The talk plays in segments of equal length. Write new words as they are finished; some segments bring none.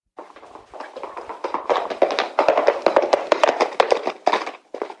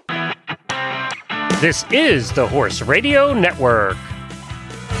This is the Horse Radio Network.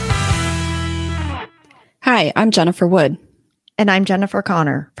 Hi, I'm Jennifer Wood. And I'm Jennifer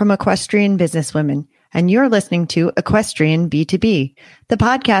Connor from Equestrian Businesswomen. And you're listening to Equestrian B2B, the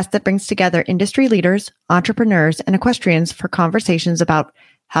podcast that brings together industry leaders, entrepreneurs, and equestrians for conversations about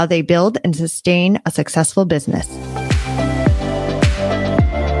how they build and sustain a successful business.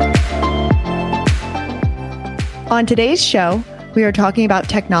 On today's show, we are talking about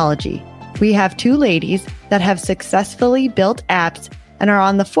technology. We have two ladies that have successfully built apps and are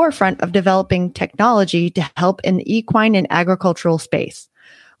on the forefront of developing technology to help in the equine and agricultural space.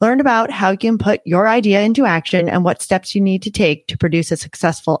 Learn about how you can put your idea into action and what steps you need to take to produce a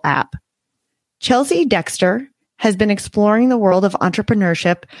successful app. Chelsea Dexter has been exploring the world of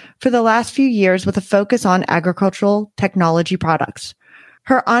entrepreneurship for the last few years with a focus on agricultural technology products.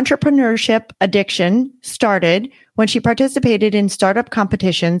 Her entrepreneurship addiction started when she participated in startup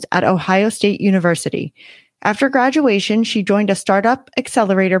competitions at Ohio State University. After graduation, she joined a startup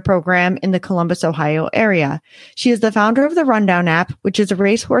accelerator program in the Columbus, Ohio area. She is the founder of the Rundown app, which is a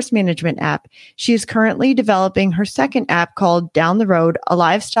racehorse management app. She is currently developing her second app called Down the Road, a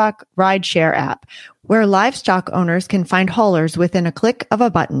livestock rideshare app, where livestock owners can find haulers within a click of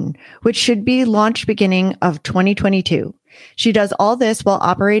a button, which should be launched beginning of 2022. She does all this while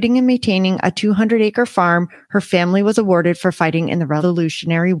operating and maintaining a 200-acre farm her family was awarded for fighting in the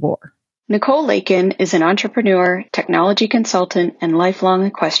Revolutionary War. Nicole Lakin is an entrepreneur, technology consultant, and lifelong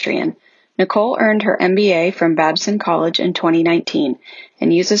equestrian. Nicole earned her MBA from Babson College in 2019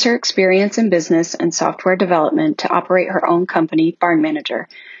 and uses her experience in business and software development to operate her own company, Barn Manager,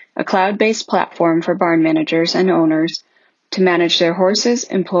 a cloud-based platform for barn managers and owners to manage their horses,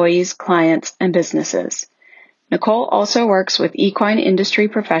 employees, clients, and businesses. Nicole also works with equine industry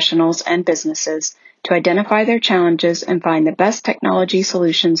professionals and businesses to identify their challenges and find the best technology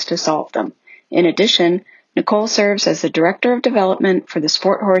solutions to solve them. In addition, Nicole serves as the Director of Development for the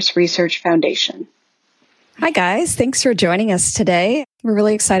Sport Horse Research Foundation. Hi, guys. Thanks for joining us today. We're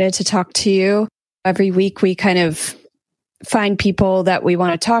really excited to talk to you. Every week, we kind of find people that we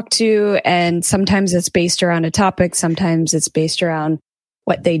want to talk to, and sometimes it's based around a topic, sometimes it's based around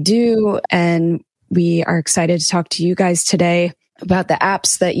what they do, and we are excited to talk to you guys today about the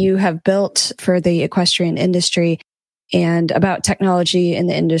apps that you have built for the equestrian industry and about technology in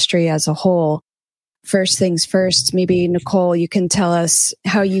the industry as a whole. First things first, maybe Nicole, you can tell us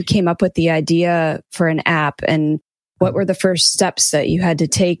how you came up with the idea for an app and what were the first steps that you had to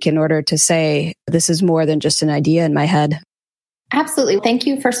take in order to say, this is more than just an idea in my head. Absolutely. Thank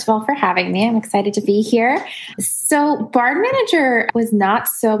you, first of all, for having me. I'm excited to be here. So Barn Manager was not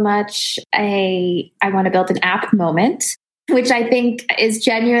so much I want to build an app moment, which I think is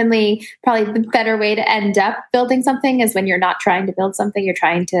genuinely probably the better way to end up building something is when you're not trying to build something, you're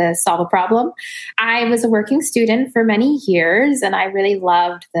trying to solve a problem. I was a working student for many years, and I really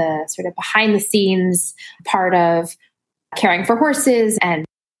loved the sort of behind the scenes part of caring for horses and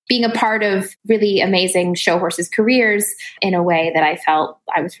being a part of really amazing show horses' careers in a way that I felt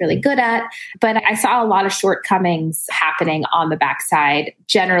I was really good at. But I saw a lot of shortcomings happening on the backside,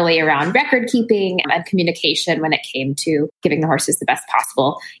 generally around record keeping and communication when it came to giving the horses the best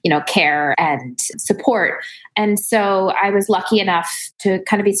possible, care and support. And so I was lucky enough to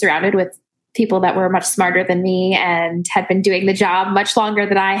kind of be surrounded with people that were much smarter than me and had been doing the job much longer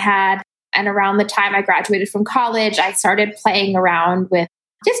than I had. And around the time I graduated from college, I started playing around with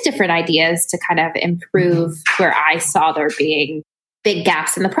just different ideas to kind of improve where I saw there being big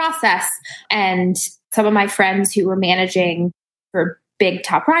gaps in the process. And some of my friends who were managing for big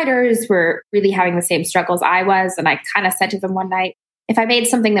top riders were really having the same struggles I was. And I kind of said to them one night, if I made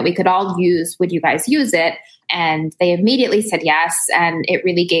something that we could all use, would you guys use it? And they immediately said yes. And it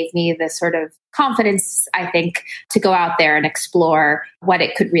really gave me the sort of confidence, I think, to go out there and explore what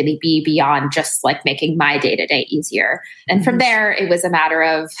it could really be beyond just like making my day-to-day easier. And from there, it was a matter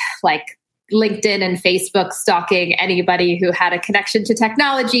of like LinkedIn and Facebook stalking anybody who had a connection to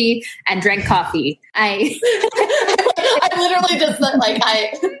technology and drank coffee. I literally just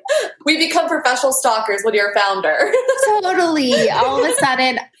we become professional stalkers when you're a founder. Totally. All of a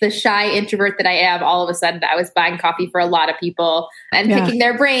sudden, the shy introvert that I am, all of a sudden I was buying coffee for a lot of people and picking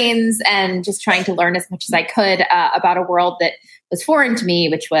their brains and just trying to learn as much as I could about a world that was foreign to me,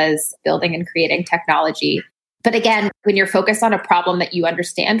 which was building and creating technology. But again, when you're focused on a problem that you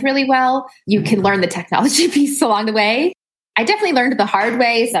understand really well, you can learn the technology piece along the way. I definitely learned the hard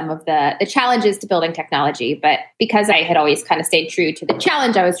way some of the challenges to building technology, but because I had always kind of stayed true to the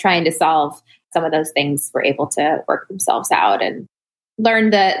challenge I was trying to solve, some of those things were able to work themselves out and learn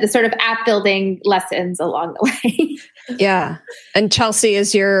the sort of app building lessons along the way. Yeah. And Chelsea,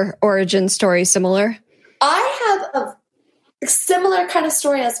 is your origin story similar? I have a similar kind of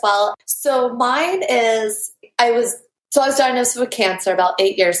story as well. So mine is, I was diagnosed with cancer about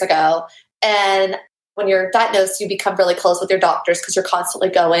 8 years ago. And when you're diagnosed, you become really close with your doctors because you're constantly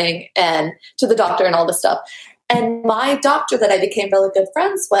going and to the doctor and all this stuff. And my doctor that I became really good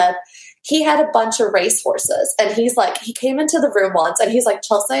friends with, he had a bunch of racehorses. And he came into the room once and he's like,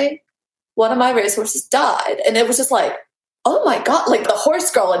 Chelsea, one of my racehorses died. And it was just like, oh my God, like the horse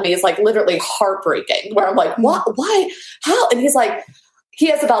girl in me is like literally heartbreaking, where I'm like, what, why, how? And he's like, he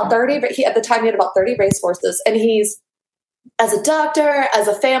has about 30, at the time he had about 30 racehorses. And he's, as a doctor, as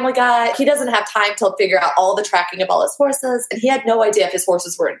a family guy, he doesn't have time to figure out all the tracking of all his horses. And he had no idea if his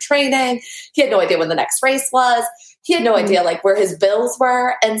horses were in training. He had no idea when the next race was. He had no idea like where his bills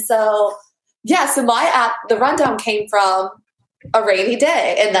were. And so, so my app, the rundown came from a rainy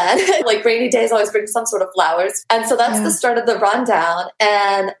day. And then like rainy days always bring some sort of flowers. And so that's the start of the rundown.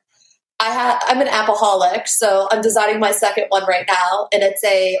 And I'm an appaholic. So I'm designing my second one right now. And it's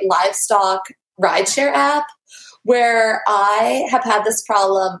a livestock rideshare app where I have had this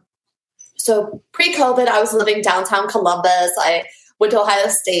problem. So pre-COVID, I was living downtown Columbus. I went to Ohio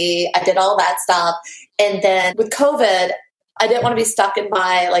State. I did all that stuff. And then with COVID, I didn't want to be stuck in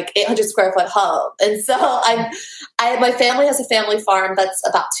my like 800 square foot home. And so my family has a family farm that's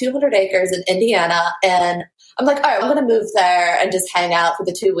about 200 acres in Indiana. And I'm like, all right, I'm going to move there and just hang out for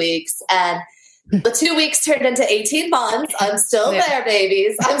the 2 weeks. And the 2 weeks turned into 18 months. I'm still there,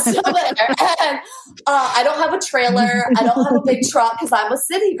 babies. I'm still there. And I don't have a trailer. I don't have a big truck because I'm a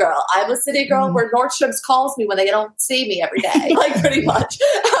city girl. I'm a city girl where Nordstrom's calls me when they don't see me every day, like pretty much.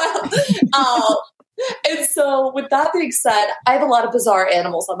 And so with that being said, I have a lot of bizarre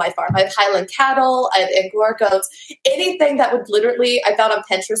animals on my farm. I have Highland cattle, I have Angora goats, anything that would literally, I found on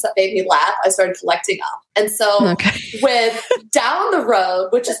Pinterest that made me laugh, I started collecting up. And so with Down the Road,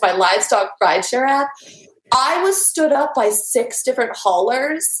 which is my livestock rideshare app, I was stood up by 6 different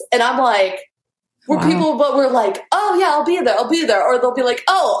haulers. And I'm like, people, but we're like, oh yeah, I'll be there. Or they'll be like,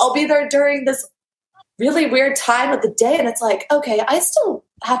 oh, I'll be there during this really weird time of the day. And it's like, okay, I still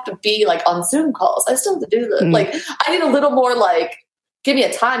have to be like on Zoom calls. I still have to do this. Like, I need a little more like, give me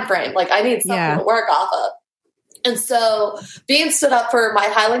a time frame. Like I need something to work off of. And so being stood up for my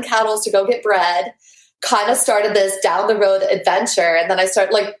Highland cattle to go get bread kind of started this down the road adventure. And then I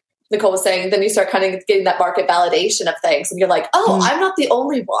started, like Nicole was saying, then you start kind of getting that market validation of things. And you're like, oh, I'm not the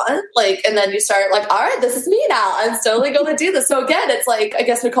only one. Like, and then you start like, all right, this is me now. I'm totally going to do this. So again, it's like, I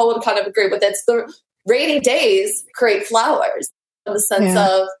guess Nicole would kind of agree with it. It's the rainy days create flowers in the sense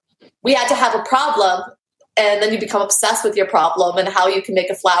of we had to have a problem and then you become obsessed with your problem and how you can make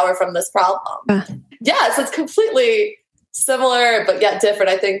a flower from this problem. So it's completely similar, but yet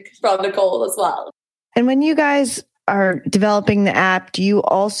different, I think, from Nicole as well. And when you guys are developing the app, do you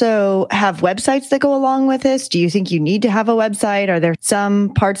also have websites that go along with this? Do you think you need to have a website? Are there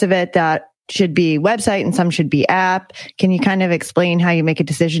some parts of it that should be website and some should be app? Can you kind of explain how you make a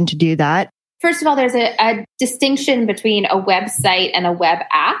decision to do that? First of all, there's a distinction between a website and a web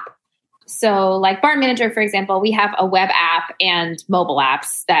app. So like Barn Manager, for example, we have a web app and mobile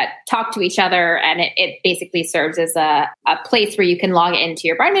apps that talk to each other. And it basically serves as a place where you can log into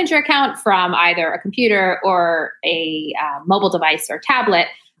your Barn Manager account from either a computer or a mobile device or tablet.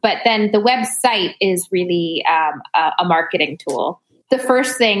 But then the website is really a marketing tool. The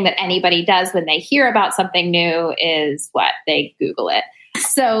first thing that anybody does when they hear about something new is they Google it.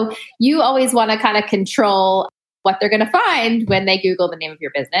 So you always want to kind of control what they're going to find when they Google the name of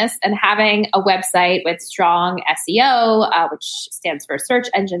your business, and having a website with strong SEO, which stands for search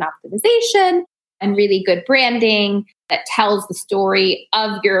engine optimization, and really good branding that tells the story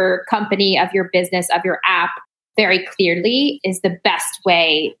of your company, of your business, of your app very clearly is the best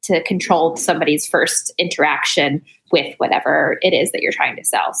way to control somebody's first interaction with whatever it is that you're trying to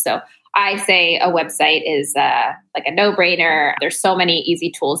sell. So I say a website is like a no-brainer. There's so many easy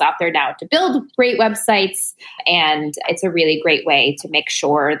tools out there now to build great websites. And it's a really great way to make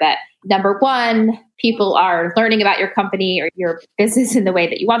sure that, number one, people are learning about your company or your business in the way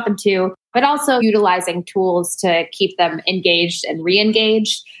that you want them to, but also utilizing tools to keep them engaged and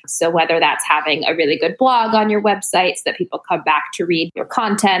re-engaged. So whether that's having a really good blog on your website so that people come back to read your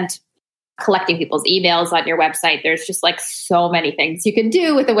content, collecting people's emails on your website. There's just like so many things you can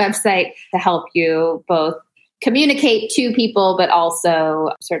do with a website to help you both communicate to people, but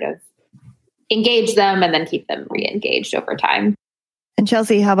also sort of engage them and then keep them re-engaged over time. And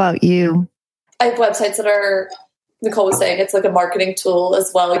Chelsea, how about you? I have websites that are, Nicole was saying, it's like a marketing tool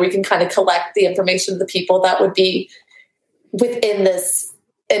as well. We can kind of collect the information of the people that would be within this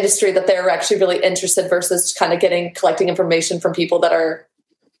industry that they're actually really interested versus kind of collecting information from people that are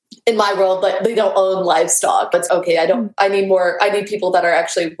in my world, like they don't own livestock. But okay, I need people that are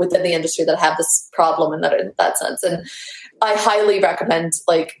actually within the industry that have this problem in that sense. And I highly recommend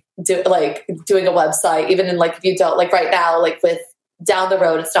doing a website, even in if you don't right now, with Down the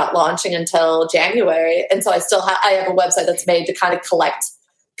Road, it's not launching until January. And so I have a website that's made to kind of collect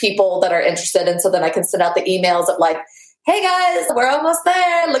people that are interested. And so then I can send out the emails of hey guys, we're almost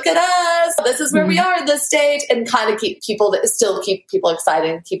there. Look at us. This is where we are at this stage, and kind of keep people excited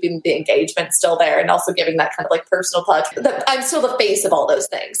and keeping the engagement still there, and also giving that kind of personal touch. I'm still the face of all those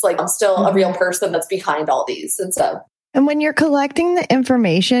things. I'm still a real person that's behind all these. And when you're collecting the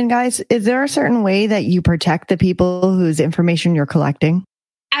information, guys, is there a certain way that you protect the people whose information you're collecting?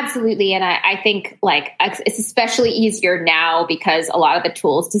 Absolutely. And I think it's especially easier now because a lot of the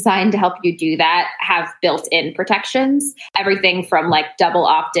tools designed to help you do that have built-in protections, everything from double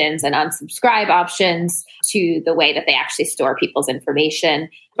opt-ins and unsubscribe options to the way that they actually store people's information.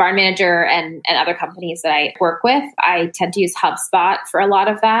 Barn Manager and other companies that I work with, I tend to use HubSpot for a lot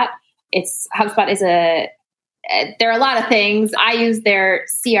of that. HubSpot is there are a lot of things. I use their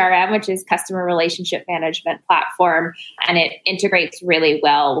CRM, which is customer relationship management platform, and it integrates really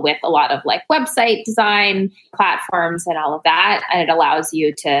well with a lot of website design platforms and all of that. And it allows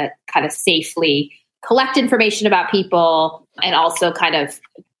you to kind of safely collect information about people and also kind of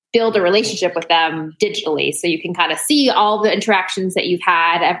build a relationship with them digitally. So you can kind of see all the interactions that you've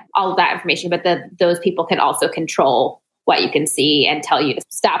had, all of that information, but those people can also control what you can see and tell you to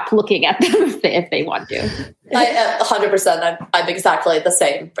stop looking at them if they want to. 100%. I'm exactly the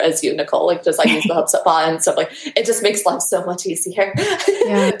same as you, Nicole. Just I use the HubSpot and stuff it just makes life so much easier.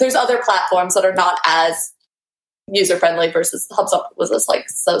 Yeah. There's other platforms that are not as user-friendly versus HubSpot was just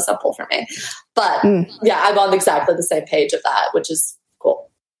so simple for me. But yeah, I'm on exactly the same page of that, which is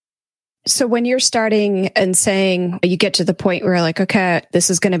cool. So when you're starting and saying you get to the point where okay, this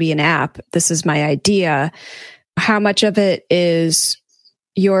is going to be an app, this is my idea, how much of it is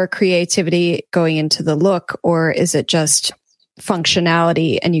your creativity going into the look, or is it just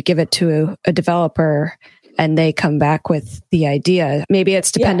functionality and you give it to a developer and they come back with the idea? Maybe it's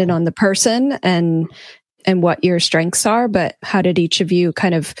dependent on the person and what your strengths are, but how did each of you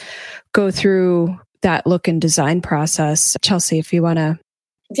kind of go through that look and design process? Chelsea, if you want to.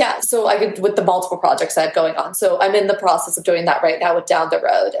 Yeah, so with the multiple projects I have going on. So I'm in the process of doing that right now with Down the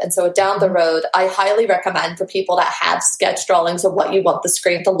Road. And so with Down the Road, I highly recommend for people that have sketch drawings of what you want the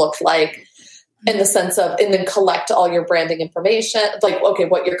screen to look like, in the sense of, and then collect all your branding information,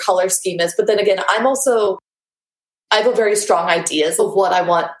 what your color scheme is. But then again, I have a very strong ideas of what I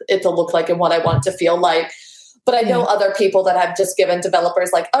want it to look like and what I want it to feel like. But I know other people that have just given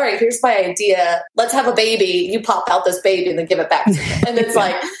developers all right, here's my idea. Let's have a baby. You pop out this baby and then give it back to me. And it's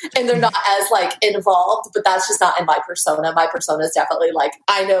and they're not as involved, but that's just not in my persona. My persona is definitely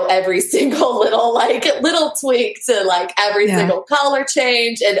I know every single little tweak to every single color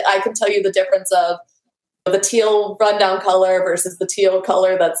change. And I can tell you the difference of the teal rundown color versus the teal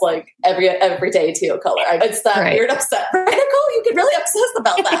color that's everyday teal color. It's that weird upset. Right, Nicole? You get really obsessed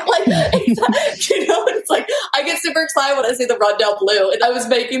about that. It's I get super excited when I see the rundown blue. And I was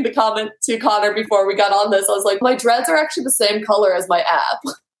making the comment to Connor before we got on this. I was my dreads are actually the same color as my app.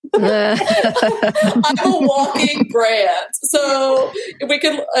 I'm a walking brand. So if we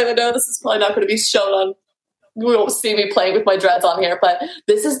can, I know this is probably not going to be shown on, you won't see me playing with my dreads on here, but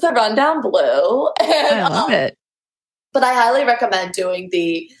this is the rundown blue. And, I love it. But I highly recommend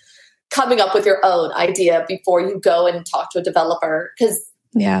coming up with your own idea before you go and talk to a developer. Because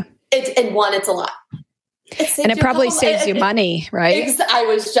it's a lot. And it probably saves you money, right? I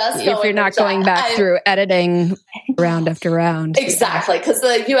was just if you're not going back through editing round after round. Exactly, because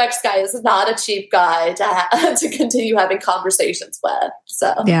the UX guy is not a cheap guy to continue having conversations with.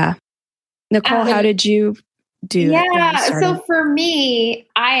 So yeah, Nicole, how did you do? Yeah, so for me,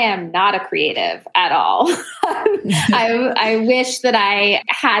 I am not a creative at all. I wish that I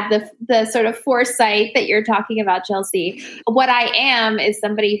had the sort of foresight that you're talking about, Chelsea. What I am is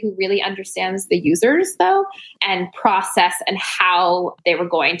somebody who really understands the users, though, and process and how they were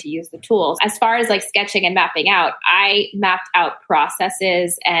going to use the tools. As far as sketching and mapping out, I mapped out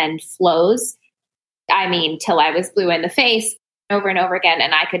processes and flows. Till I was blue in the face over and over again.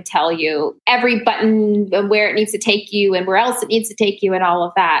 And I could tell you every button and where it needs to take you and where else it needs to take you and all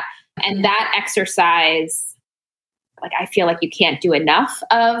of that. And that exercise, I feel you can't do enough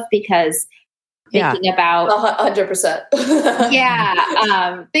of, because thinking about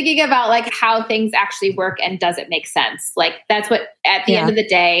 100%. Thinking about how things actually work and does it make sense? That's what, at the end of the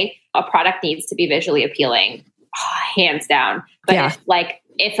day, a product needs to be visually appealing, hands down. But if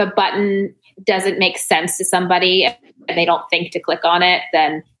if a button doesn't make sense to somebody and they don't think to click on it,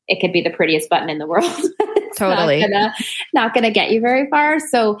 then it could be the prettiest button in the world. It's Totally. not gonna get you very far.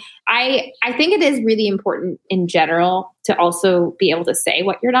 So I think it is really important in general to also be able to say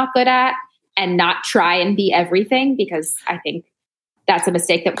what you're not good at and not try and be everything, because I think that's a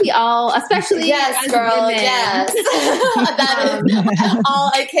mistake that we all, especially yes, as girl, women. yes. That is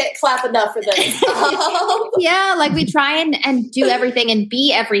all. I can't clap enough for this. Yeah, like we try and do everything and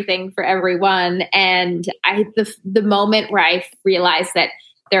be everything for everyone. And the moment where I realized that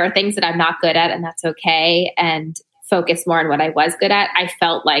there are things that I'm not good at and that's okay, and focus more on what I was good at, I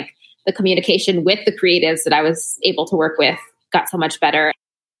felt like the communication with the creatives that I was able to work with got so much better.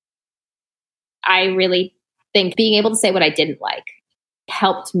 I really think being able to say what I didn't like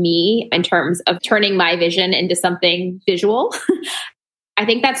helped me in terms of turning my vision into something visual. I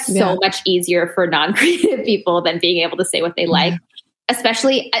think that's so much easier for non-creative people than being able to say what they like.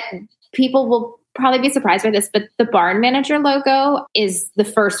 Especially, people will probably be surprised by this, but the Barn Manager logo is the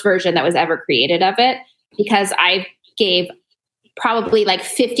first version that was ever created of it, because I gave probably like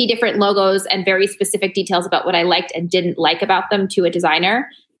 50 different logos and very specific details about what I liked and didn't like about them to a designer.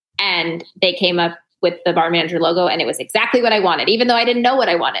 And they came up with the Barn Manager logo, and it was exactly what I wanted, even though I didn't know what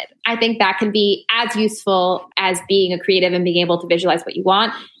I wanted. I think that can be as useful as being a creative and being able to visualize what you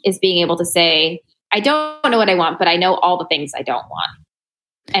want, is being able to say, I don't know what I want, but I know all the things I don't want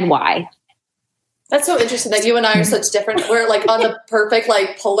and why. That's so interesting that you and I are such different. We're like on the perfect,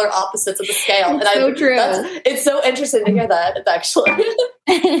 like polar opposites of the scale. It's so true. It's so interesting to hear that, actually.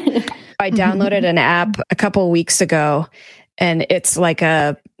 I downloaded an app a couple of weeks ago, and it's like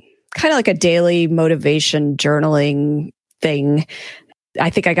a kind of like a daily motivation journaling thing. I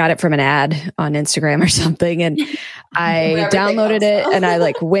think I got it from an ad on Instagram or something. And I downloaded it and I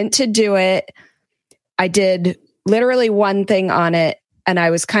like went to do it. I did literally one thing on it, and I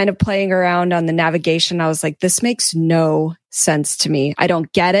was kind of playing around on the navigation. I was like, this makes no sense to me. I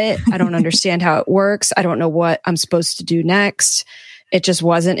don't get it. I don't understand how it works. I don't know what I'm supposed to do next. It just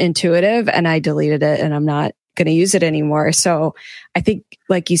wasn't intuitive, and I deleted it, and I'm not going to use it anymore. So I think,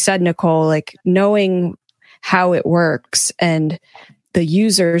 like you said, Nicole, like knowing how it works and the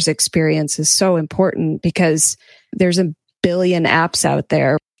user's experience is so important, because there's a billion apps out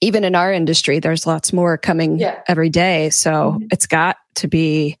there. Even in our industry, there's lots more coming every day. So it's got to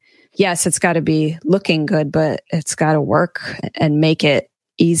be, yes, it's got to be looking good, but it's got to work and make it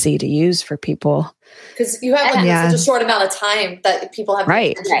easy to use for people. Because you have like such a short amount of time that people have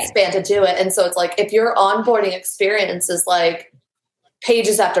to span to do it. And so it's like, if your onboarding experience is like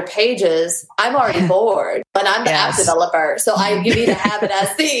pages after pages, I'm already bored, but I'm the app developer. So you need to have it as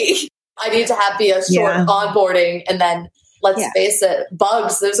I need to be a short onboarding. And then let's face it,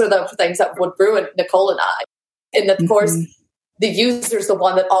 bugs, those are the things that would ruin Nicole and I. And of course, the user's the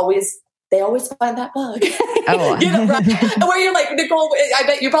one that they always find that bug. Oh. You know, right? Where you're like, Nicole, I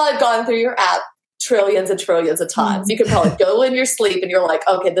bet you probably have gone through your app trillions and trillions of times. You can probably go in your sleep and you're like,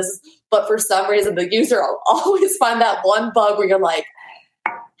 okay, but for some reason the user will always find that one bug where you're like,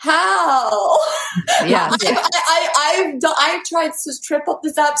 how? Yeah. I've tried to trip up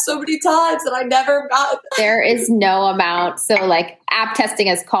this app so many times and I never got it. There is no amount. So like app testing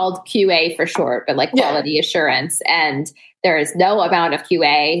is called QA for short, but like quality assurance. And there is no amount of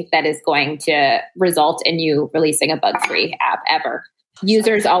QA that is going to result in you releasing a bug-free app ever.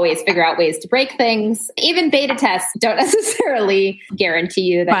 Users always figure out ways to break things. Even beta tests don't necessarily guarantee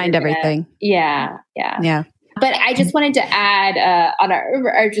you that find everything. Yeah. But I just wanted to add on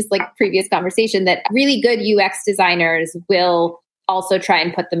our just like previous conversation that really good UX designers will also try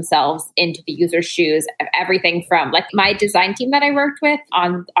and put themselves into the user's shoes. Everything from like my design team that I worked with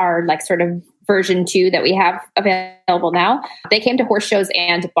on our like sort of version 2 that we have available now. They came to horse shows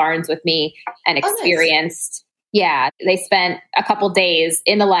and barns with me and experienced. Yeah, they spent a couple days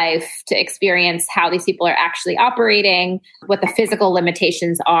in the life to experience how these people are actually operating, what the physical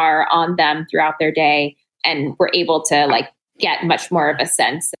limitations are on them throughout their day, and were able to like get much more of a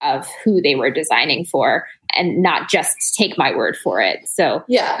sense of who they were designing for and not just take my word for it. So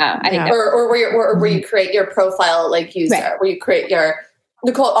I think or where you create your profile like user, where you create your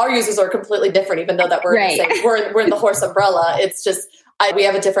Nicole. Our users are completely different, even though that we're we're in the horse umbrella. It's just we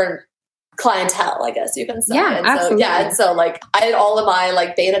have a different clientele, I guess you can say. Yeah, absolutely. And so like I had all of my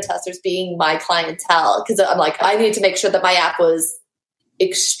like beta testers being my clientele, because I'm like, I need to make sure that my app was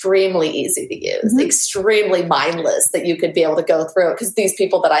extremely easy to use, extremely mindless, that you could be able to go through it. Because these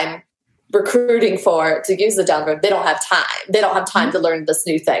people that I'm recruiting for to use the download, they don't have time. They don't have time to learn this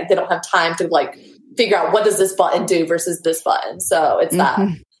new thing. They don't have time to like figure out what does this button do versus this button. So it's that.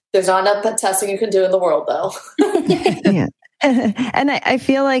 There's not enough testing you can do in the world, though. And I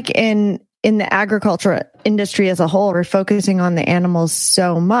feel like in the agriculture industry as a whole, we're focusing on the animals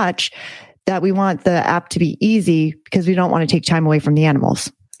so much that we want the app to be easy because we don't want to take time away from the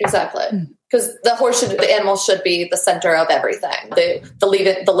animals. Exactly. Because the animal should be the center of everything.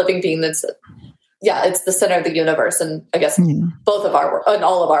 The living being that's, it's the center of the universe. And I guess both of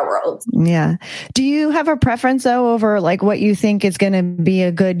all of our worlds. Yeah. Do you have a preference though over like what you think is going to be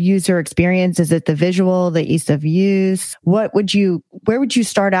a good user experience? Is it the visual, the ease of use? Where would you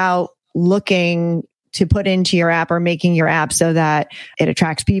start out looking to put into your app or making your app so that it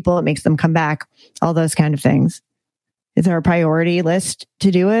attracts people, it makes them come back, all those kind of things? Is there a priority list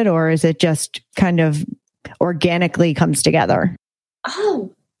to do it, or is it just kind of organically comes together?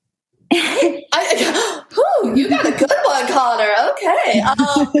 Oh, you got a good one, Connor. Okay.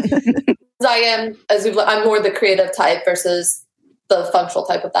 I'm more the creative type versus the functional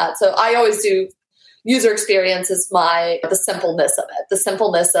type of that. So I always do user experience is the simpleness of it, the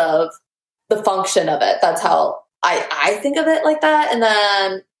simpleness of the function of it. That's how I think of it like that. And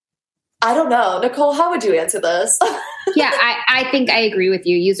then I don't know, Nicole, how would you answer this? Yeah, I think I agree with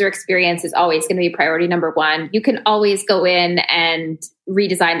you. User experience is always going to be priority number one. You can always go in and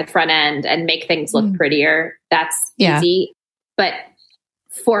redesign the front end and make things look prettier. That's easy. But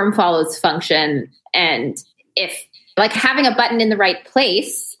form follows function. And if like having a button in the right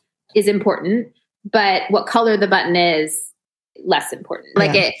place is important, but what color the button is less important.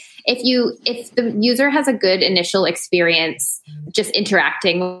 Like if the user has a good initial experience just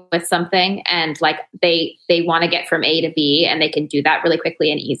interacting with something and like they want to get from A to B and they can do that really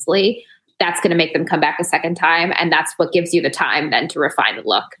quickly and easily, that's going to make them come back a second time. And that's what gives you the time then to refine the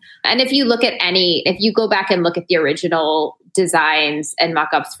look. And if you go back and look at the original designs and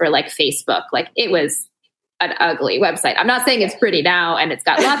mock-ups for like Facebook, like it was an ugly website. I'm not saying it's pretty now and it's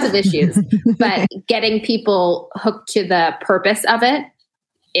got lots of issues, but getting people hooked to the purpose of it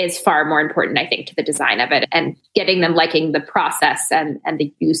is far more important, I think, to the design of it, and getting them liking the process and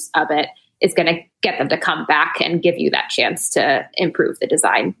the use of it is going to get them to come back and give you that chance to improve the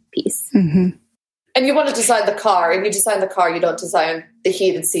design piece. Mm-hmm. And you want to design the car, and you design the car, you don't design the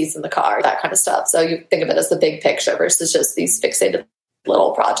heated seats in the car, that kind of stuff. So you think of it as the big picture versus just these fixated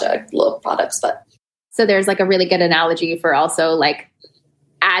little products. But so there's like a really good analogy for also like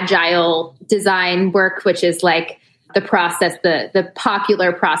agile design work, which is like the process, the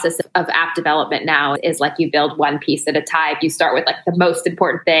popular process of app development now is like you build one piece at a time. You start with like the most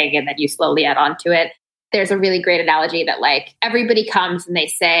important thing and then you slowly add on to it. There's a really great analogy that like everybody comes and they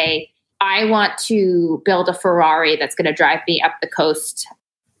say, I want to build a Ferrari that's going to drive me up the coast,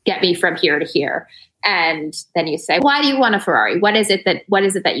 get me from here to here. And then you say, why do you want a Ferrari? What is it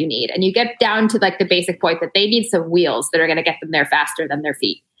that you need? And you get down to like the basic point that they need some wheels that are going to get them there faster than their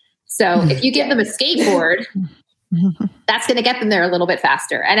feet. So if you give them a skateboard, that's going to get them there a little bit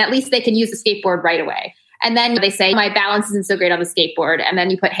faster. And at least they can use the skateboard right away. And then they say, my balance isn't so great on the skateboard. And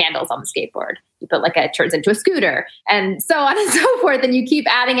then you put handles on the skateboard. You put it turns into a scooter and so on and so forth. And you keep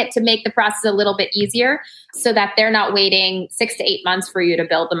adding it to make the process a little bit easier so that they're not waiting 6 to 8 months for you to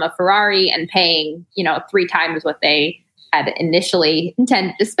build them a Ferrari and paying, 3 times what they had initially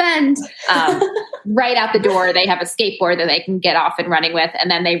intended to spend. Right out the door, they have a skateboard that they can get off and running with.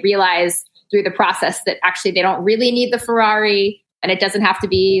 And then they realize through the process that actually they don't really need the Ferrari. And it doesn't have to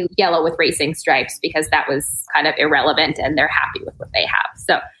be yellow with racing stripes because that was kind of irrelevant and they're happy with what they have.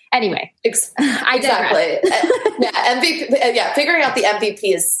 So anyway, exactly. MVP, figuring out the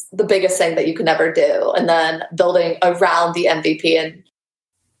MVP is the biggest thing that you can ever do. And then building around the MVP, and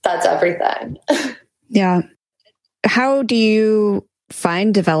that's everything. Yeah. How do you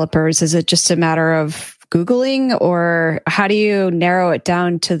find developers? Is it just a matter of Googling, or how do you narrow it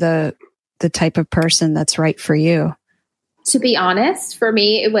down to the type of person that's right for you? To be honest, for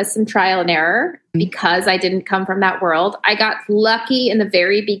me, it was some trial and error because I didn't come from that world. I got lucky in the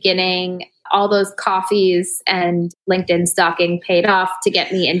very beginning. All those coffees and LinkedIn stalking paid off to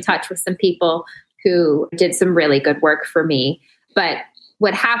get me in touch with some people who did some really good work for me. But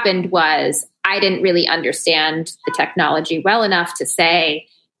what happened was I didn't really understand the technology well enough to say,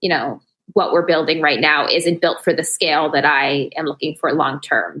 what we're building right now isn't built for the scale that I am looking for long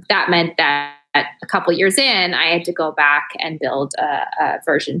term. That meant that a couple years in, I had to go back and build a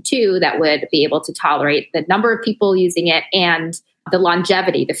version 2 that would be able to tolerate the number of people using it and the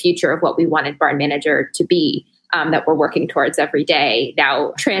longevity, the future of what we wanted Barn Manager to be, that we're working towards every day.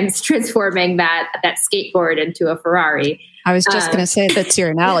 Now transforming that skateboard into a Ferrari. I was just going to say that's your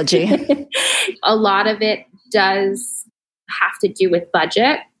analogy. A lot of it does have to do with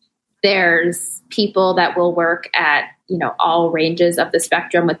budget. There's people that will work at, all ranges of the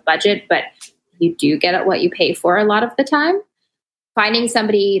spectrum with budget, but you do get what you pay for a lot of the time. finding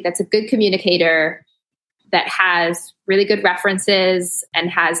somebody that's a good communicator, that has really good references and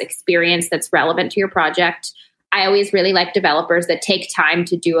has experience that's relevant to your project. I always really like developers that take time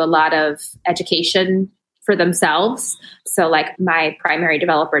to do a lot of education for themselves. So like my primary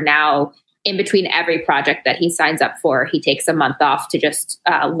developer now, in between every project that he signs up for, he takes a month off to just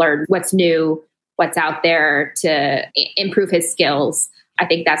learn what's new, what's out there, to improve his skills. I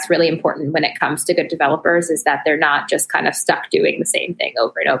think that's really important when it comes to good developers, is that they're not just kind of stuck doing the same thing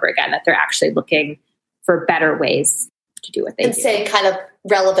over and over again, that they're actually looking for better ways to do what they do. And staying kind of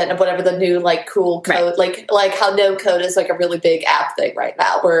relevant of whatever the new like cool code, right. like how no code is like a really big app thing right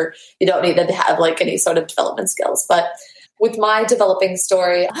now, where you don't need to have like any sort of development skills. But with my developing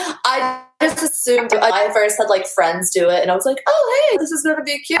story, I just assumed I first had like friends do it, and I was like, oh, hey, this is going to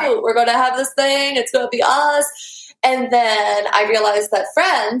be cute. We're going to have this thing. It's going to be us. And then I realized that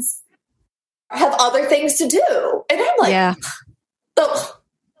friends have other things to do. And I'm like, yeah. Oh,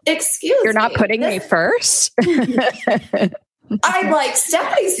 excuse me. You're not putting me first. I'm like,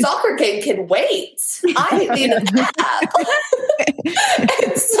 Stephanie's soccer game can wait. I need an app.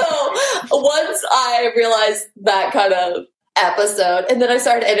 And so once I realized that kind of episode, and then I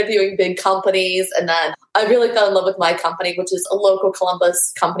started interviewing big companies, and then I really fell in love with my company, which is a local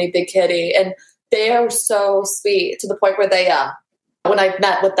Columbus company, Big Kitty. And they are so sweet, to the point where they, when I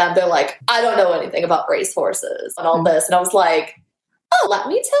met with them, they're like, I don't know anything about racehorses and all this. And I was like, oh, let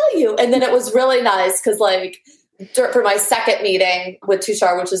me tell you. And then it was really nice because like for my second meeting with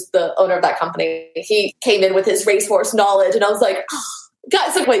Tushar, which is the owner of that company, he came in with his racehorse knowledge. And I was like, oh,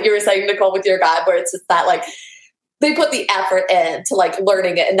 guys, like what you were saying, Nicole, with your guy, where it's just that like, they put the effort in to like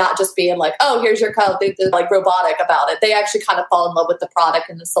learning it and not just being like, oh, here's your code. They did like robotic about it. They actually kind of fall in love with the product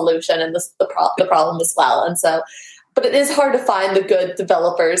and the solution and the problem as well. And so, but it is hard to find the good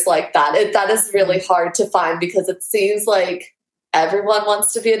developers like that. That is really hard to find, because it seems like everyone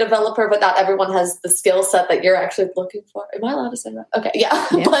wants to be a developer, but not everyone has the skill set that you're actually looking for. Am I allowed to say that? Okay. Yeah.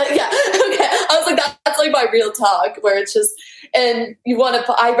 But yeah. Okay. I was like, that's like my real talk, where it's just, and you want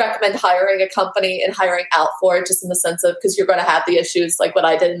to, I recommend hiring a company and hiring out for it, just in the sense of, because you're going to have the issues like what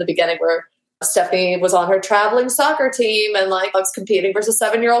I did in the beginning, where Stephanie was on her traveling soccer team and like I was competing versus a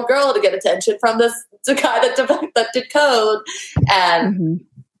 7-year-old girl to get attention from the guy that did code. And,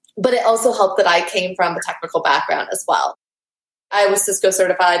 but it also helped that I came from a technical background as well. I was Cisco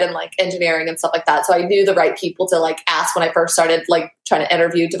certified in like engineering and stuff like that. So I knew the right people to like ask when I first started like trying to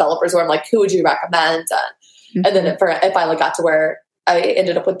interview developers, where I'm like, who would you recommend? And then it finally got to where I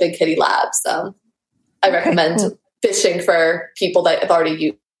ended up with Big Kitty Labs. I recommend fishing for people that have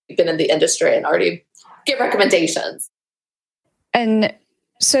already been in the industry and already give recommendations. And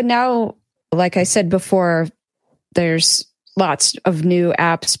so now, like I said before, there's lots of new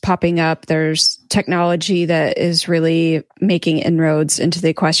apps popping up. There's technology that is really making inroads into the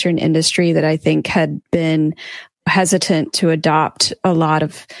equestrian industry that I think had been hesitant to adopt a lot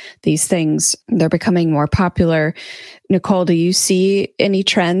of these things. They're becoming more popular. Nicole, do you see any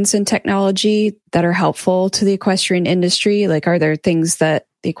trends in technology that are helpful to the equestrian industry? Like, are there things that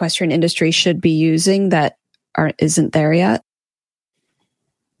the equestrian industry should be using that isn't there yet?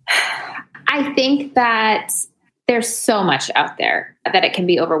 I think that there's so much out there that it can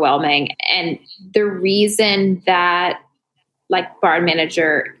be overwhelming. And the reason that like Barn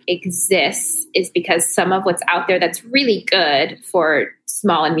Manager exists is because some of what's out there that's really good for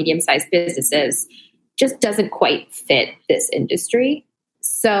small and medium-sized businesses just doesn't quite fit this industry.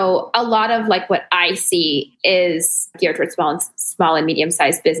 So a lot of like what I see is geared towards small and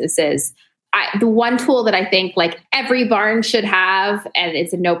medium-sized businesses. The one tool that I think like every barn should have, and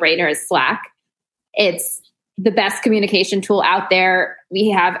it's a no-brainer, is Slack. It's the best communication tool out there. We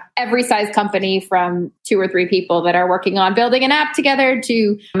have every size company from 2 or 3 people that are working on building an app together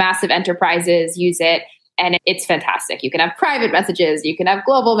to massive enterprises use it. And it's fantastic. You can have private messages. You can have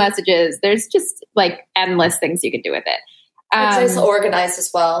global messages. There's just like endless things you can do with it. It's organized as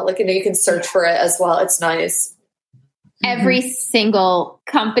well. Like, you can search for it as well. It's nice. Every single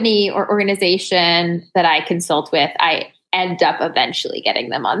company or organization that I consult with, I end up eventually getting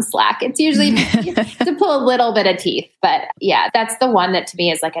them on Slack. It's usually to pull a little bit of teeth, but yeah, that's the one that to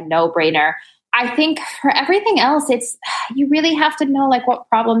me is like a no-brainer. I think for everything else, you really have to know like what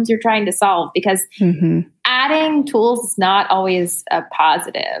problems you're trying to solve, because adding tools is not always a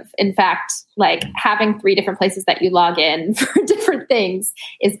positive. In fact, like having 3 different places that you log in for different things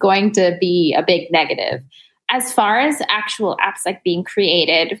is going to be a big negative. As far as actual apps like being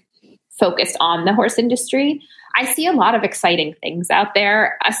created, focused on the horse industry, I see a lot of exciting things out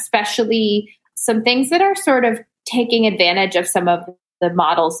there, especially some things that are sort of taking advantage of some of the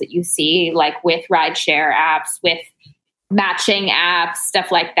models that you see, like with rideshare apps, with matching apps,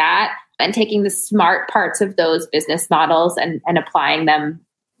 stuff like that, and taking the smart parts of those business models and applying them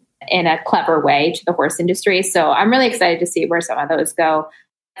in a clever way to the horse industry. So I'm really excited to see where some of those go.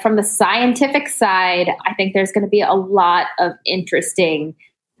 From the scientific side, I think there's going to be a lot of interesting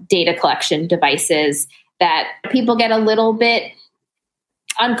data collection devices that people get a little bit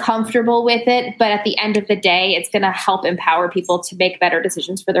uncomfortable with it. But at the end of the day, it's going to help empower people to make better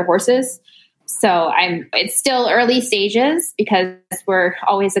decisions for their horses. So it's still early stages because we're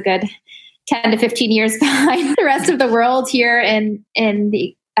always a good 10 to 15 years behind the rest of the world here in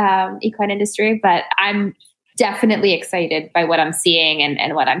the equine industry. But I'm definitely excited by what I'm seeing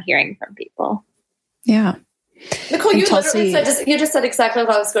and what I'm hearing from people. Yeah. Nicole, you literally just said exactly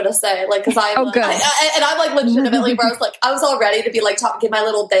what I was going to say. Like, because I'm good. I'm like legitimately where I was all ready to be like give my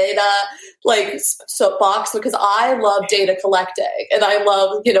little data like soapbox, because I love data collecting and I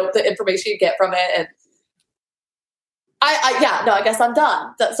love the information you get from it. And I guess I'm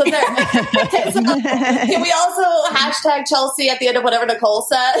done. So there. Okay, so can we also hashtag Chelsea at the end of whatever Nicole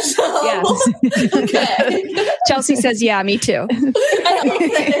says? Yes. Okay. Chelsea says, yeah, me too.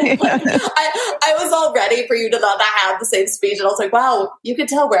 I was all ready for you to not have the same speech. And I was like, wow, you can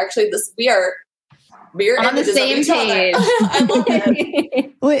tell we're actually we're on the same page. I love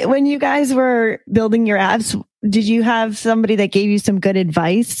it. When you guys were building your apps, did you have somebody that gave you some good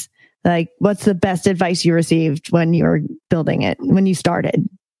advice? Like, what's the best advice you received when you were building it, when you started?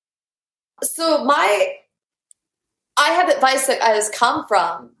 So I have advice that has come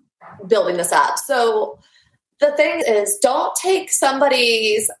from building this app. So the thing is, don't take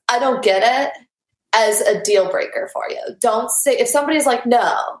somebody's, I don't get it, as a deal breaker for you. Don't say, if somebody's like,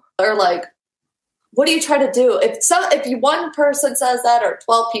 no, or like, what are you trying to do? If one person says that or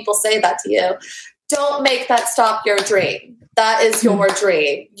 12 people say that to you, don't make that stop your dream. That is your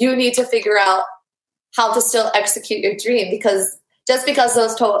dream. You need to figure out how to still execute your dream, because just because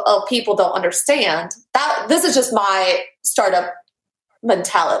those people don't understand that, this is just my startup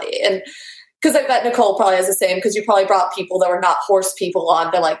mentality. And because I bet Nicole probably has the same, because you probably brought people that were not horse people on.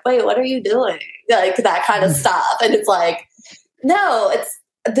 They're like, wait, what are you doing? Like that kind of stuff. And it's like, no,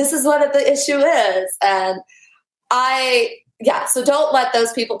 this is what the issue is. And so don't let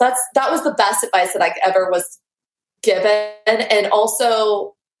those people, that was the best advice that I ever was given. And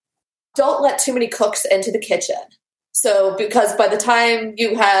also don't let too many cooks into the kitchen. So, because by the time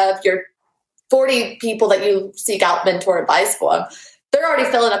you have your 40 people that you seek out mentor advice for, they're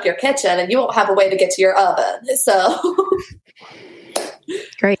already filling up your kitchen and you won't have a way to get to your oven. So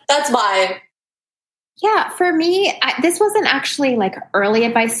great. That's mine. Yeah. For me, this wasn't actually like early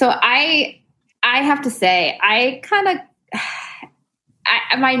advice. So I have to say,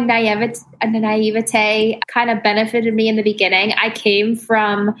 my naivete kind of benefited me in the beginning. I came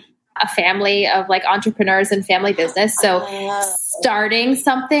from a family of like entrepreneurs and family business. So starting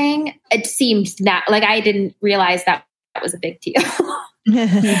something, it seemed like I didn't realize that was a big deal.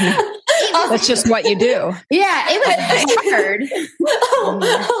 That's just what you do. Yeah, it was hard.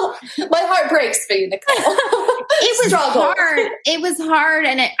 My heart breaks for you, Nicole. It was hard. It was hard.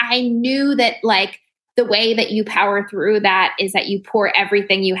 And I knew that like the way that you power through that is that you pour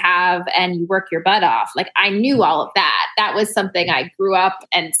everything you have and you work your butt off. Like I knew all of that. That was something I grew up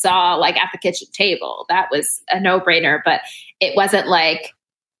and saw like at the kitchen table. That was a no-brainer, but it wasn't like,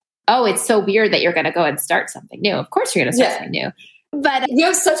 oh, it's so weird that you're going to go and start something new. Of course you're going to start something new. But you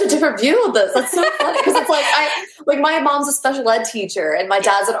have such a different view of this. That's so funny because it's like my mom's a special ed teacher and my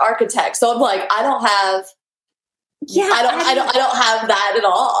dad's an architect. So I'm like, I don't have that at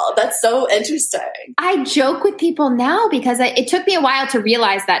all. That's so interesting. I joke with people now because it took me a while to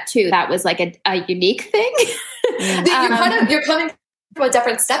realize that too. That was like a unique thing. You're coming from a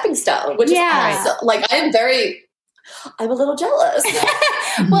different stepping stone, which is awesome. Like I'm a little jealous.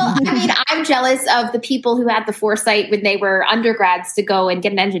 Well, I mean, I'm jealous of the people who had the foresight when they were undergrads to go and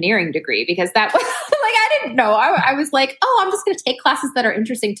get an engineering degree, because that was like, I didn't know. I was like, oh, I'm just going to take classes that are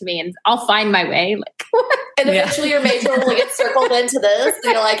interesting to me and I'll find my way. Like, and eventually your major will get circled into this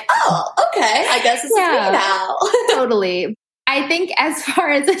and you're like, oh, okay, I guess this is me now. Totally. I think as far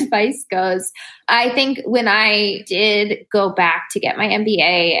as advice goes, I think when I did go back to get my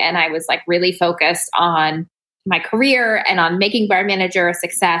MBA and I was like really focused on my career and on making Barn Manager a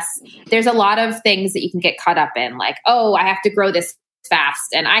success, there's a lot of things that you can get caught up in. Like, oh, I have to grow this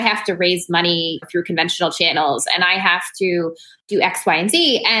fast and I have to raise money through conventional channels and I have to do X, Y, and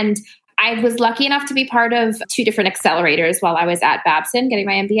Z. And I was lucky enough to be part of 2 different accelerators while I was at Babson getting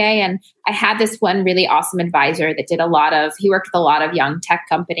my MBA. And I had this one really awesome advisor that he worked with a lot of young tech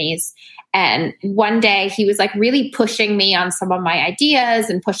companies. And one day he was like really pushing me on some of my ideas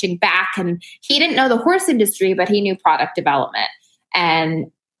and pushing back. And he didn't know the horse industry, but he knew product development.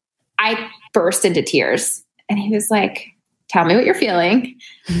 And I burst into tears. And he was like, tell me what you're feeling.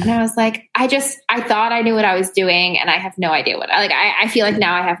 And I was like, I thought I knew what I was doing and I have no idea I feel like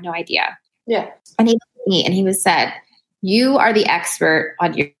now I have no idea. Yeah. And he looked at me and he said, you are the expert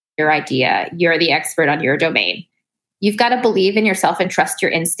on your idea. You're the expert on your domain. You've got to believe in yourself and trust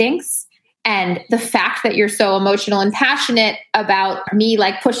your instincts. And the fact that you're so emotional and passionate about me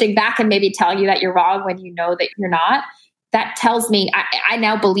like pushing back and maybe telling you that you're wrong when you know that you're not, that tells me I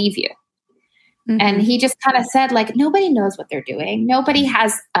now believe you. Mm-hmm. And he just kind of said, like, nobody knows what they're doing. Nobody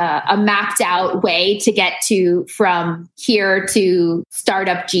has a mapped out way to get from here to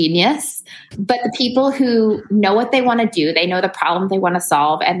startup genius. But the people who know what they want to do, they know the problem they want to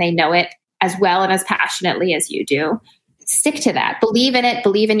solve, and they know it as well and as passionately as you do. Stick to that. Believe in it.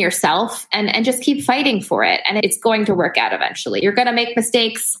 Believe in yourself, and just keep fighting for it. And it's going to work out eventually. You're going to make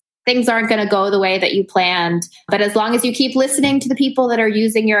mistakes. Things aren't going to go the way that you planned. But as long as you keep listening to the people that are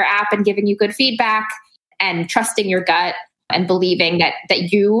using your app and giving you good feedback and trusting your gut and believing that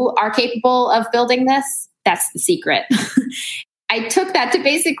you are capable of building this, that's the secret. I took that to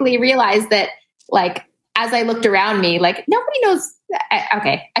basically realize that, like, as I looked around me, like, nobody knows.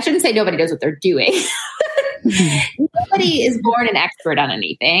 Okay, I shouldn't say nobody knows what they're doing. Nobody is born an expert on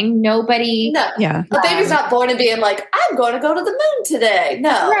anything. Nobody. No. Yeah. A baby's not born and being like, I'm going to go to the moon today.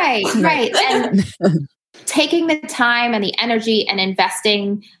 No. Right. And taking the time and the energy and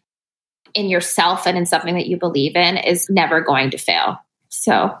investing in yourself and in something that you believe in is never going to fail.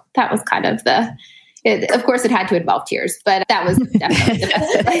 So that was kind of of course, it had to involve tears, but that was definitely the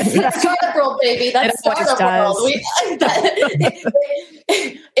best advice. That's startup world, baby. That's startup world.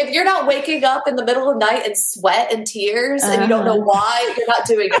 If you're not waking up in the middle of the night in sweat and tears and you don't know why, you're not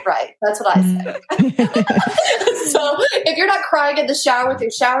doing it right. That's what I say. So if you're not crying in the shower with your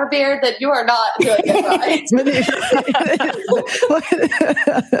shower beard, then you are not doing it right. So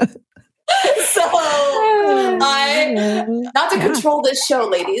not to control this show,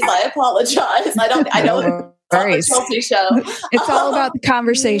 ladies, I apologize. I know it's a Chelsea show. It's all about the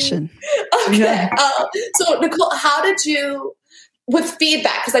conversation. Okay. So Nicole, how did you, with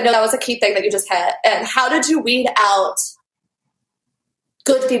feedback, because I know that was a key thing that you just had, and how did you weed out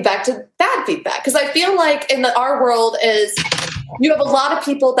good feedback to bad feedback? Because I feel like in our world is you have a lot of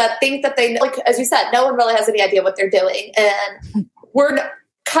people that think that they, like, as you said, no one really has any idea what they're doing. And we're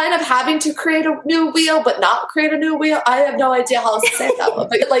kind of having to create a new wheel, but not create a new wheel. I have no idea how else to say that one.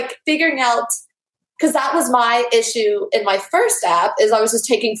 But like figuring out, because that was my issue in my first app, is I was just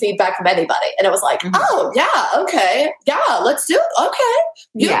taking feedback from anybody. And it was like, oh, yeah, okay. Yeah, let's do it. Okay.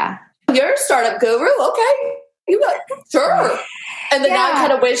 You're a startup guru. Okay. You got, sure. And then now I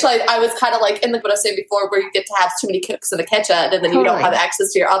kind of wish like I was kind of like in what I was saying before, where you get to have too many cooks in the kitchen and then you don't have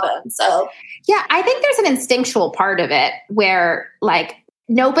access to your oven. So yeah, I think there's an instinctual part of it where like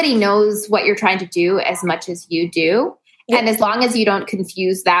nobody knows what you're trying to do as much as you do. Yeah. And as long as you don't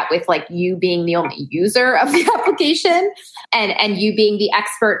confuse that with like you being the only user of the application and you being the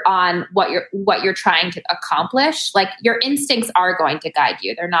expert on what you're trying to accomplish, like your instincts are going to guide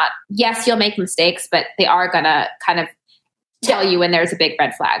you. They're not, yes, you'll make mistakes, but they are going to kind of tell you when there's a big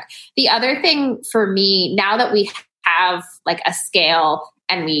red flag. The other thing for me, now that we have like a scale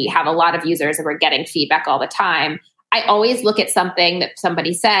and we have a lot of users and we're getting feedback all the time, I always look at something that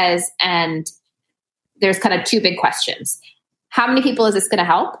somebody says and there's kind of 2 big questions. How many people is this going to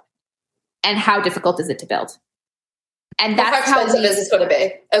help? And how difficult is it to build? And that's how expensive is this going to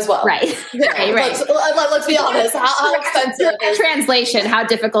be as well. Right. Yeah, right. Let's be honest. How expensive is translation? How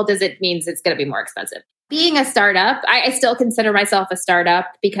difficult is it means it's going to be more expensive. Being a startup, I still consider myself a startup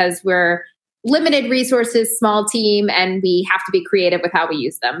because we're limited resources, small team, and we have to be creative with how we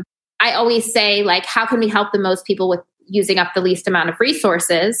use them. I always say, like, how can we help the most people with using up the least amount of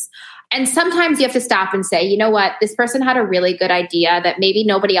resources? And sometimes you have to stop and say, you know what, this person had a really good idea that maybe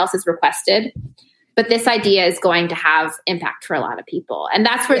nobody else has requested, but this idea is going to have impact for a lot of people. And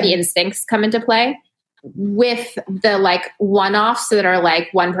that's where the instincts come into play. With the like one-offs that are like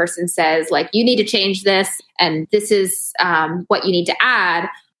one person says, like, you need to change this and this is what you need to add.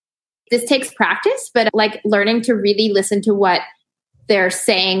 This takes practice, but like learning to really listen to what they're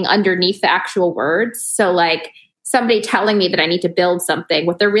saying underneath the actual words. So like somebody telling me that I need to build something,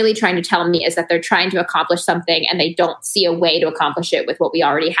 what they're really trying to tell me is that they're trying to accomplish something and they don't see a way to accomplish it with what we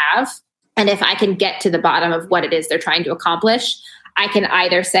already have. And if I can get to the bottom of what it is they're trying to accomplish, I can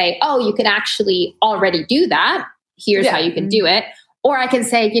either say, oh, you can actually already do that. Here's how you can do it. Or I can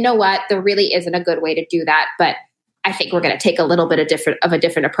say, you know what, there really isn't a good way to do that, but I think we're going to take a little bit of a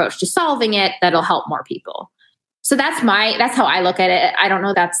different approach to solving it that'll help more people. So that's how I look at it. I don't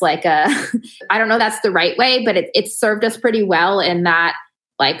know that's I don't know that's the right way, but it's served us pretty well in that,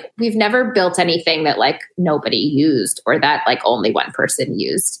 like, we've never built anything that like nobody used or that like only one person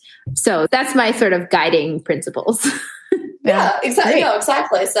used. So that's my sort of guiding principles. Yeah, exactly. No,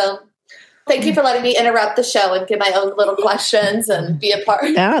 exactly. So thank you for letting me interrupt the show and give my own little questions and be a part.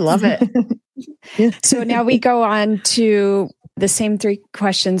 Yeah, I love it. So now we go on to the same 3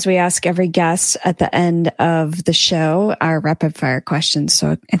 questions we ask every guest at the end of the show, our rapid fire questions.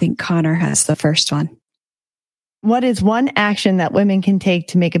 So I think Connor has the first one. What is one action that women can take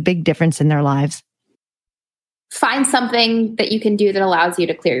to make a big difference in their lives? Find something that you can do that allows you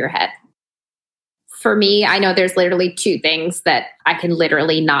to clear your head. For me, I know there's literally 2 things that I can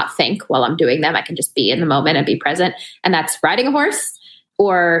literally not think while I'm doing them. I can just be in the moment and be present. And that's riding a horse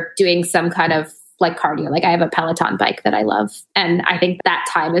or doing some kind of like cardio. Like I have a Peloton bike that I love. And I think that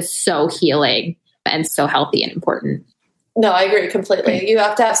time is so healing and so healthy and important. No, I agree completely. You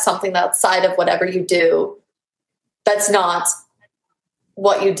have to have something outside of whatever you do that's not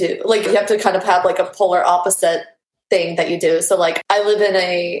what you do. Like you have to kind of have like a polar opposite thing that you do. So like I live in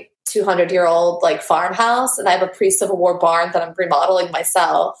a 200-year-old like farmhouse and I have a pre-Civil War barn that I'm remodeling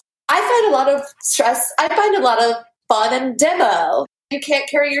myself. I find a lot of stress. I find a lot of fun and demo. You can't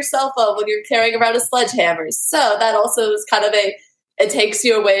carry your cell phone when you're carrying around a sledgehammer. So that also is kind of it takes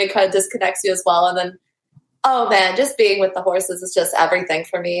you away and kind of disconnects you as well. And then, oh man, just being with the horses is just everything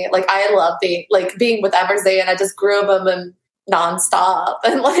for me. Like I love being with Emersy and I just groom them and nonstop.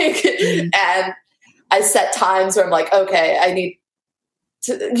 And like, and I set times where I'm like, okay, I need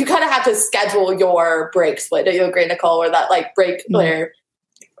to, you kind of have to schedule your breaks. Do you agree, Nicole? Or that like break where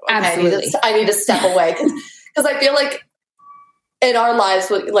absolutely I need to step away. Cause I feel like, in our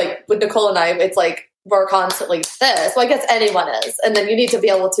lives, with Nicole and I, it's like we're constantly this. Well, I guess anyone is. And then you need to be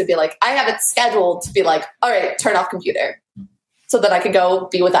able to be like, I have it scheduled to be like, all right, turn off computer. So that I can go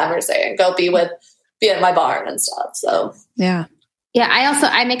be with Emersy and go be in my barn and stuff. So yeah. Yeah.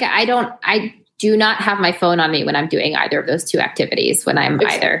 I do not have my phone on me when I'm doing either of those 2 activities when I'm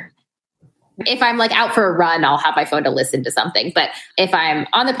either. If I'm like out for a run, I'll have my phone to listen to something. But if I'm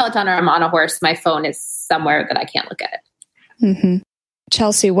on the Peloton or I'm on a horse, my phone is somewhere that I can't look at it. Mm-hmm.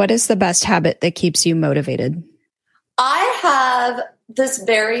 Chelsea, what is the best habit that keeps you motivated? I have this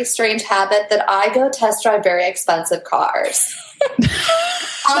very strange habit that I go test drive very expensive cars.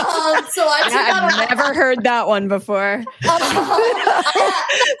 So I've never heard that one before. I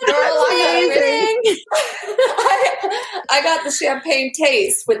got the champagne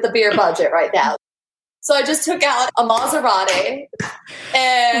taste with the beer budget right now. So I just took out a Maserati.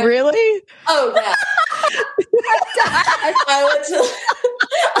 And really? Oh, yeah. I went to...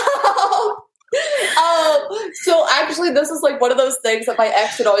 so actually, this is like one of those things that my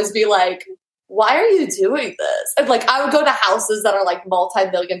ex would always be like, why are you doing this? And like, I would go to houses that are like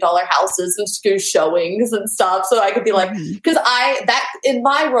multi-million-dollar houses and do showings and stuff. So I could be like, because that in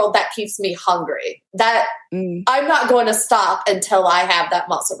my world, that keeps me hungry. I'm not going to stop until I have that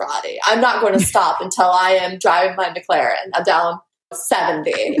Maserati. I'm not going to stop until I am driving my McLaren down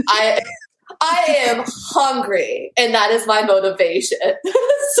 70. I am hungry, and that is my motivation.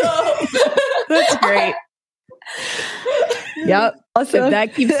 So that's great. Yep. Awesome. If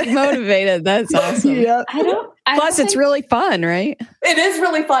that keeps you motivated, that's awesome. Yep. Plus, it's really fun, right? It is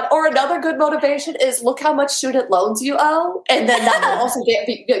really fun. Or another good motivation is look how much student loans you owe, and then that will also get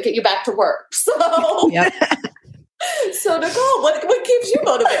you back to work. So, yep. So Nicole, what keeps you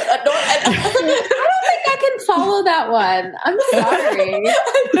motivated? I don't think I can follow that one. I'm sorry.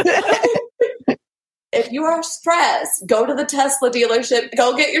 If you are stressed, go to the Tesla dealership,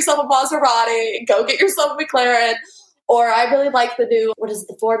 go get yourself a Maserati, go get yourself a McLaren. Or I really like the new,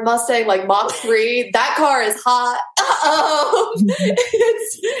 the Ford Mustang, like Mach 3. That car is hot.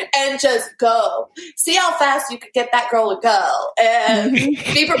 And just go. See how fast you could get that girl to go. And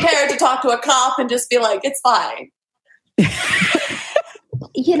be prepared to talk to a cop and just be like, it's fine.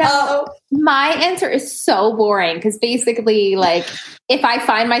 My answer is so boring because basically, like, if I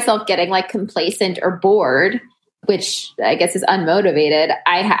find myself getting like complacent or bored, which I guess is unmotivated,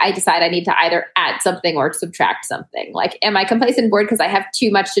 I decide I need to either add something or subtract something. Like, am I complacent and bored because I have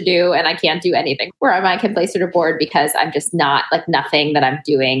too much to do and I can't do anything? Or am I complacent or bored because I'm just not, like, nothing that I'm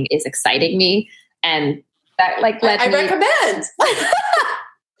doing is exciting me? And that, like, I recommend.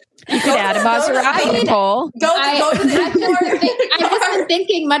 You could add a Maserati, Nicole. I've just been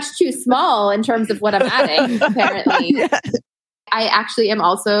thinking much too small in terms of what I'm adding, apparently. Yeah. I actually am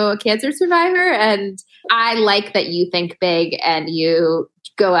also a cancer survivor, and I like that you think big and you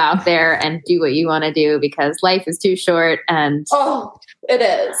go out there and do what you want to do because life is too short. And it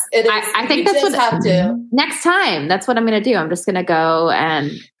is. It is. I think that's what have to. Next time. That's what I'm going to do. I'm just going to go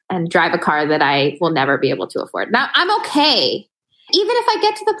and drive a car that I will never be able to afford. Now, I'm okay. Even if I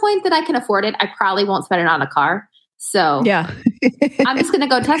get to the point that I can afford it, I probably won't spend it on a car. So yeah, I'm just going to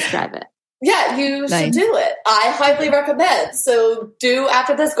go test drive it. Yeah, you should do it. I highly recommend. So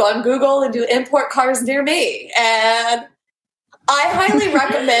after this, go on Google and do import cars near me. And I highly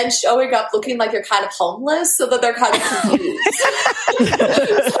recommend showing up looking like you're kind of homeless so that they're kind of confused.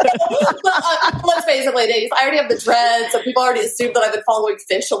 Let's face it, ladies, I already have the dreads, so people already assume that I've been following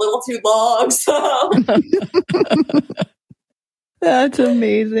fish a little too long. So that's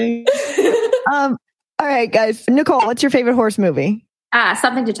amazing. All right, guys. Nicole, what's your favorite horse movie?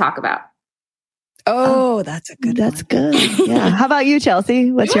 Something to Talk About. Oh, that's a good That's good. Yeah. How about you,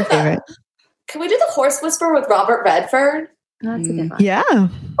 Chelsea? What's your favorite? Can we do The Horse Whisperer with Robert Redford? That's a good one. Yeah.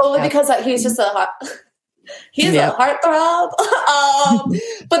 Only because he's just a heartthrob.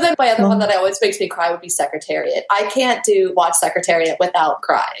 But then my other one that always makes me cry would be Secretariat. I can't watch Secretariat without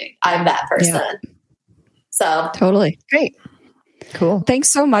crying. I'm that person. Yeah. So totally. Great. Cool. Thanks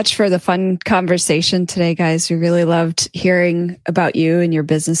so much for the fun conversation today, guys. We really loved hearing about you and your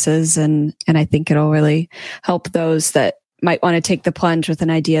businesses. And I think it'll really help those that might want to take the plunge with an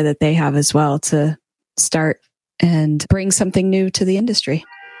idea that they have as well to start and bring something new to the industry.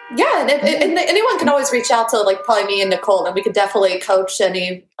 Yeah. And anyone can always reach out to probably me and Nicole, and we could definitely coach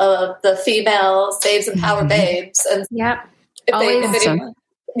any of the female Saves and Power babes. And awesome.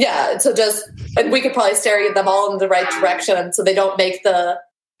 Yeah, so and we could probably steer them all in the right direction so they don't make the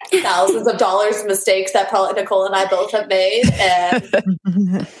thousands of dollars mistakes that probably Nicole and I both have made.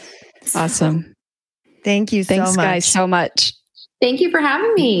 And awesome. Thanks Thanks, guys, so much. Thank you for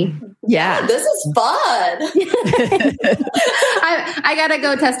having me. Yeah. This is fun. I got to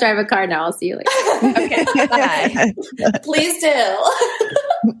go test drive a car now. I'll see you later. Okay, bye. Please do.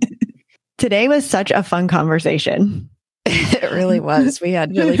 Today was such a fun conversation. It really was. We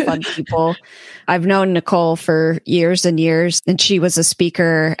had really fun people. I've known Nicole for years and years, and she was a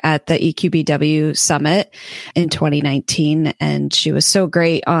speaker at the EQBW Summit in 2019, and she was so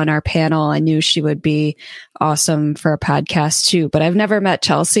great on our panel. I knew she would be awesome for a podcast too, but I've never met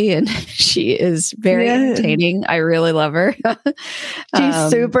Chelsea, and she is very entertaining. I really love her. She's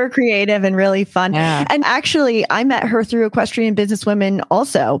super creative and really fun. Yeah. And actually, I met her through Equestrian Businesswomen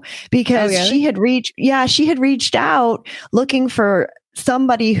also, because she had reached out looking for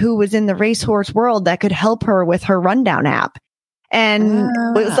somebody who was in the racehorse world that could help her with her rundown app. And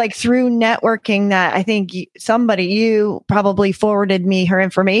it was through networking that I think you probably forwarded me her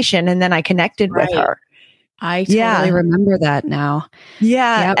information, and then I connected with her. I totally remember that now.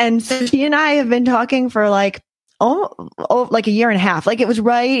 Yeah. Yep. And so she and I have been talking for a year and a half. It was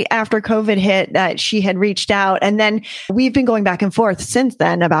right after COVID hit that she had reached out. And then we've been going back and forth since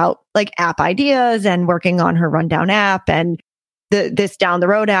then about app ideas and working on her rundown app and this down the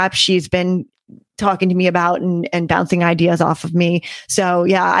road app she's been talking to me about and bouncing ideas off of me. So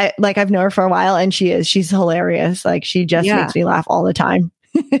yeah, I've known her for a while, and she's hilarious. She just makes me laugh all the time.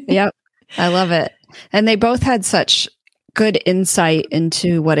 Yep. I love it. And they both had such good insight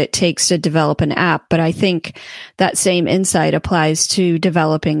into what it takes to develop an app. But I think that same insight applies to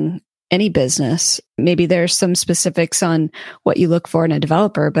developing any business. Maybe there's some specifics on what you look for in a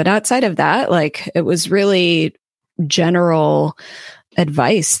developer, but outside of that, it was really general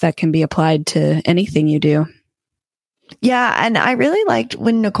advice that can be applied to anything you do. Yeah. And I really liked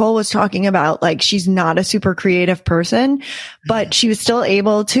when Nicole was talking about she's not a super creative person, but she was still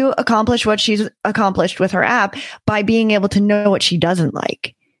able to accomplish what she's accomplished with her app by being able to know what she doesn't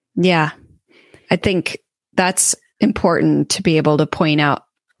like. Yeah. I think that's important to be able to point out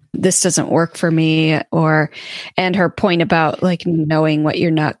this doesn't work for me, and her point about knowing what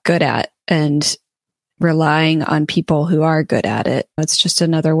you're not good at and relying on people who are good at it. It's just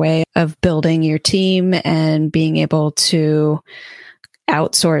another way of building your team and being able to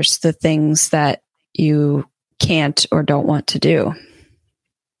outsource the things that you can't or don't want to do.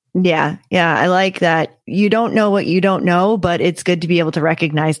 Yeah. Yeah. I like that. You don't know what you don't know, but it's good to be able to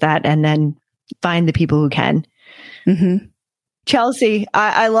recognize that and then find the people who can. Mm-hmm. Chelsea,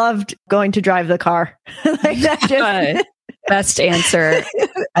 I loved going to drive the car. Best answer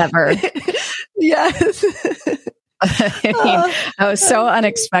ever. Yes. I was so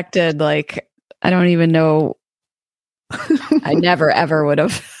unexpected. I don't even know. I never, ever would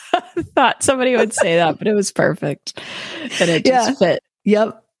have thought somebody would say that, but it was perfect. And it just fit.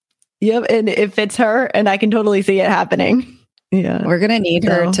 Yep. And it fits her, and I can totally see it happening. Yeah. We're going to need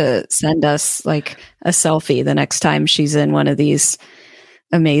her to send us like a selfie the next time she's in one of these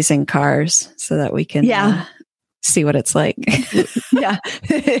amazing cars so that we can see what it's like. Yeah.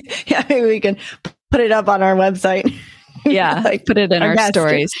 Yeah. Maybe we can put it up on our website. Yeah. Like put it in our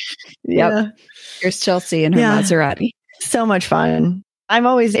stories. Yep. Yeah. Here's Chelsea and her Maserati. So much fun. I'm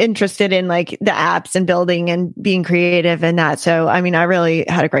always interested in like the apps and building and being creative and that. So, I mean, I really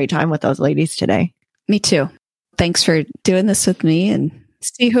had a great time with those ladies today. Me too. Thanks for doing this with me, and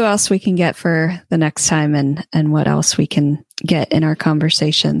see who else we can get for the next time and what else we can get in our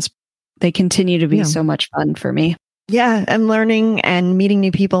conversations. They continue to be so much fun for me. Yeah. I'm learning and meeting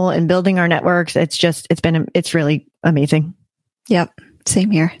new people and building our networks. It's really amazing. Yep.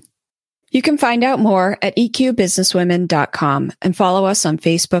 Same here. You can find out more at eqbusinesswomen.com and follow us on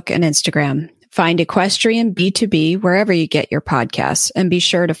Facebook and Instagram. Find Equestrian B2B wherever you get your podcasts, and be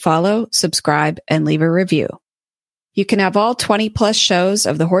sure to follow, subscribe, and leave a review. You can have all 20 plus shows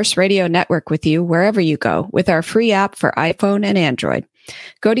of the Horse Radio Network with you wherever you go with our free app for iPhone and Android.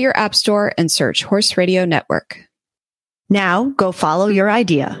 Go to your app store and search Horse Radio Network. Now go follow your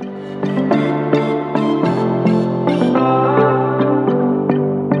idea.